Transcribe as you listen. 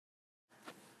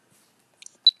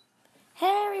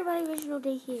Hey everybody, Original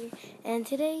Day here, and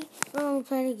today we're going to be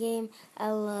playing a game I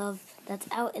love that's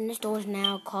out in the stores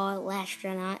now called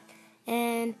Lastronaut.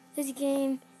 And this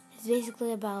game is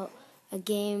basically about a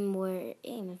game where,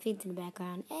 hey, my feet's in the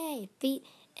background. Hey, feet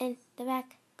in the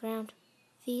background.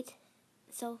 Feet,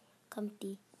 so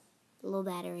comfy. Low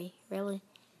battery, really.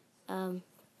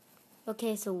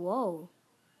 Okay, so whoa,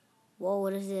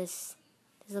 what is this?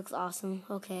 This looks awesome.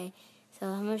 Okay, so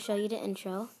I'm going to show you the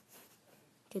intro.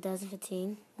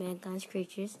 2015, Mankind's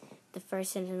Creatures, the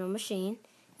first sentinel machine,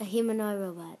 a humanoid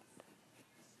robot.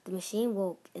 The machine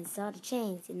woke and saw the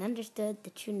change and understood the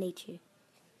true nature.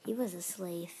 He was a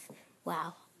slave.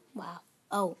 Wow.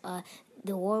 Oh,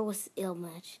 the war was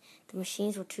ill-matched. The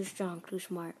machines were too strong, too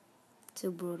smart,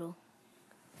 too brutal.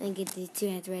 Let me get these two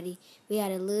hands ready. We had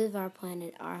to leave our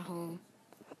planet, our home.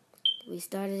 We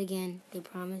started again, they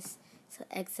promised. So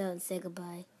exhale and say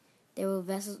goodbye. There were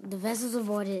vessels. The vessels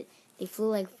avoided. They flew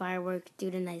like fireworks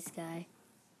through the night sky.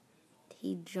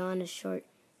 He'd drawn a short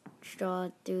straw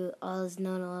through all his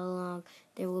known all along.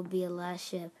 There would be a last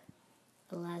ship,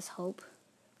 a last hope.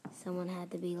 Someone had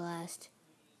to be last.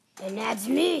 And that's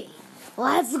me!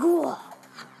 Let's go!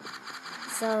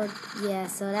 So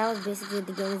that was basically what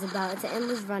the game is about. It's an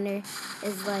endless runner.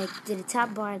 It's like, to the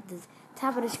top bar at the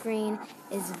top of the screen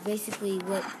is basically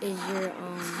what is your,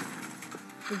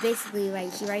 basically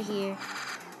right here.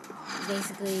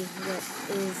 Basically what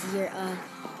is your,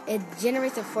 it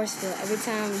generates a force field every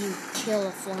time you kill a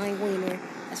flying wiener.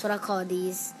 That's what I call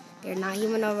these. They're not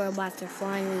humanoid robots, they're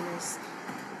flying wieners.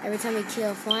 Every time you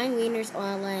kill flying wieners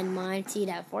on land, mine to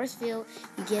that force field,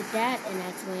 you get that, and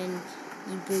that's when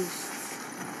you boost.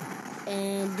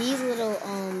 And these little,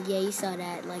 you saw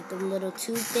that, like the little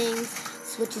tube things,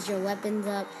 switches your weapons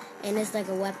up, and it's like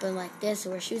a weapon like this,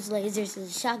 where it shoots lasers.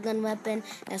 It's a shotgun weapon.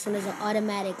 That's when there's an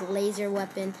automatic laser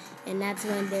weapon, and that's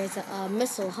when there's a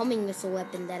homing missile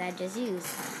weapon that I just used.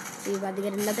 So you're about to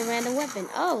get another random weapon.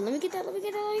 Oh, let me get it.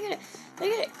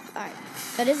 Alright,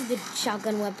 so this is the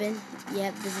shotgun weapon.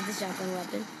 Yep, this is the shotgun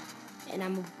weapon. And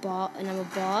I'm a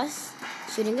boss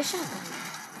shooting a shotgun.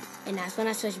 And that's when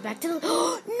I switch back to the...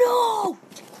 No!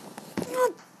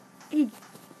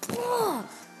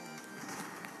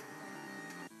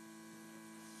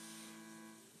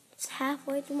 It's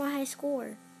halfway through my high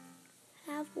score.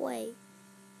 Halfway.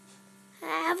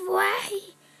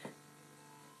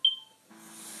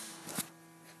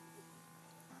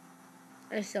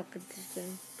 I suck at this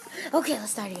game. Okay,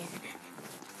 let's start again.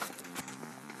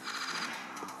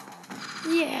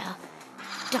 Yeah.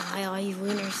 Die, all you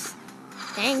winners.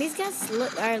 Dang, these guys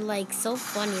are like so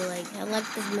funny. Like, I like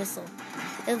this missile.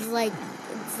 It's like,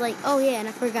 oh yeah, and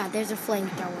I forgot, there's a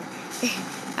flamethrower.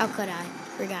 How could I?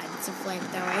 Forgot, it's a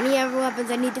flamethrower. Any other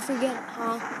weapons I need to forget?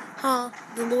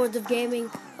 The Lords of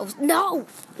Gaming. Oh, no!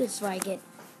 This is what I get.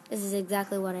 This is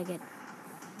exactly what I get.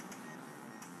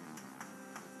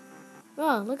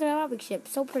 Oh, look at that rocket ship.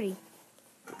 So pretty.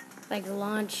 Like,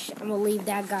 launch. I'm gonna leave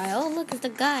that guy. Oh, look, it's the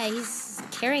guy. He's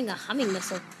carrying a homing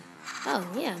missile. Oh,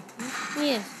 yeah.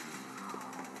 Yeah.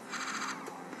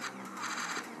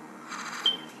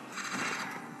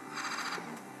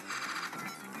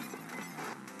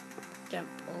 Jump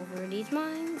over these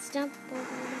mines. Jump over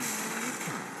the mines.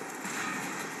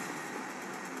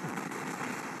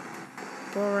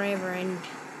 Forever and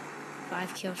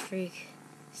 5 kill streak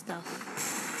stuff.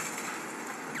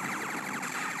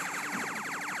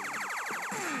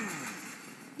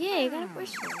 Yeah, you got a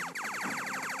first one.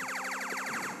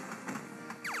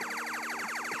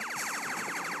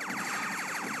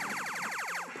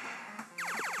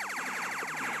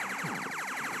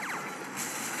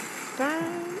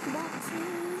 Burn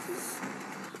boxes.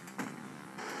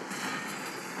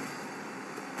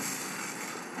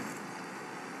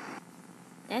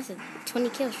 That's a 20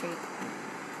 kill streak.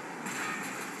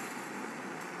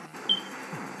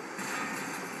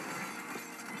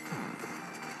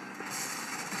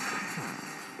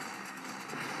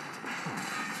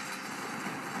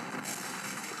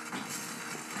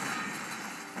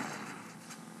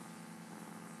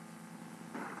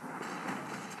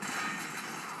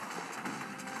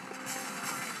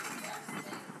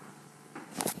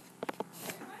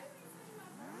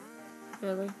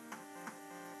 Really?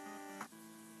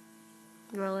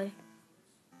 Really?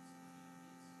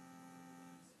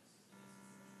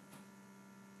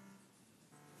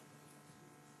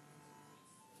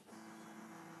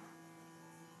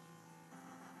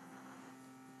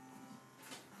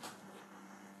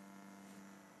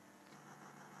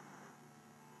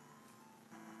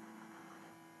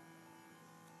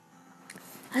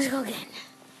 Let's go again.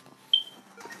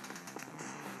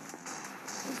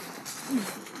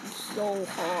 So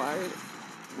hard.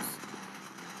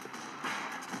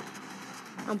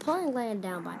 I'm playing laying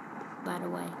down, by the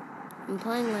way. I'm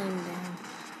playing laying down.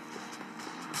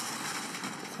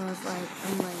 So it's like,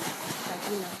 I'm like,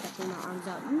 stretching my arms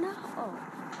out. No!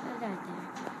 What did I do?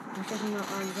 I'm stretching my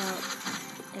arms out.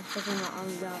 I'm stretching my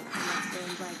arms out. And that's when,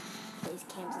 like, base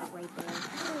camp's like right there.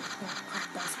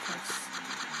 That's close.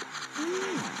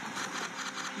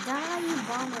 Die, you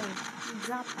bomber. You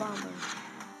drop bomber.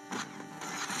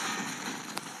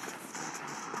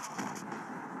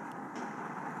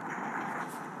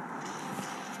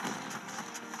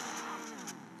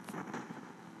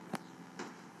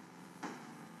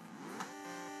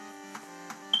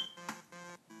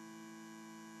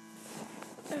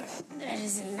 That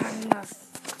is not enough.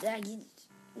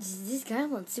 This guy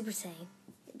wants Super Saiyan.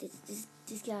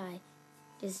 This guy,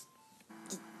 just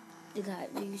the guy.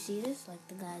 Do you see this? Like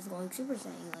the guy's going Super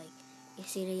Saiyan. Like you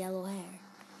see the yellow hair.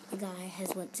 The guy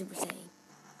has went Super Saiyan,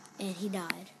 and he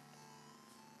died.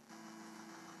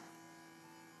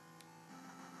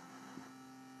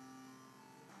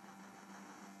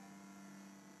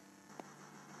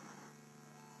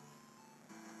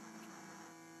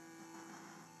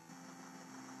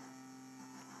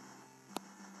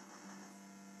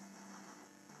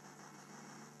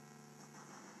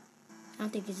 I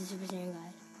don't think he's a Super Saiyan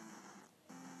guy.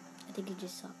 I think he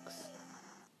just sucks,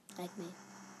 like me.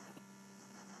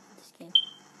 This game.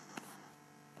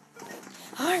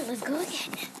 All right, let's go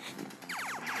again.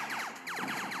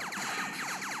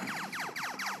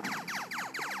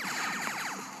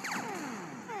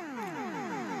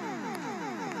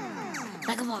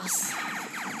 Like a boss.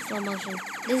 Slow motion.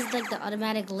 This is like the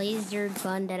automatic laser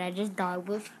gun that I just died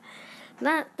with.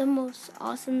 Not the most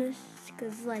awesomest,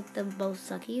 because it's like the most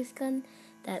suckiest gun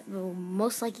that will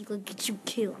most likely get you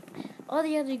killed. All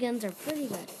the other guns are pretty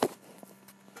good.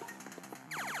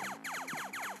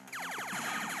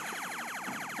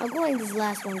 I'm going this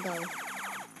last one go.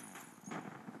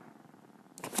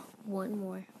 One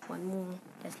more.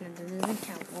 That doesn't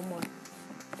count. One more.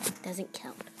 Doesn't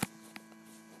count.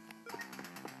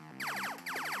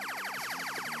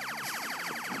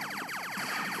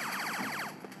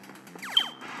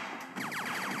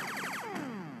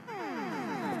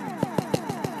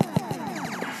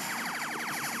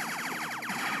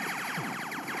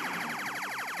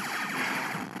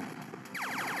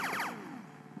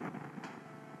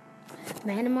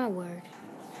 Man of my word.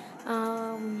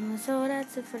 So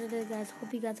that's it for today, guys.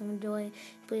 Hope you guys enjoyed.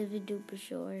 Please be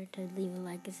sure to leave a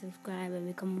like and subscribe and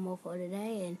become a mofo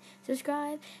today. And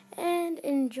subscribe and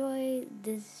enjoy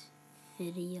this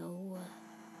video.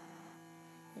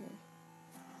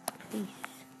 Peace.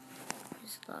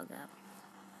 Just log out.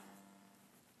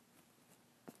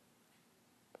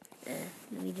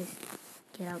 Let me just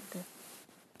get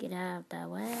out that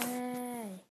way.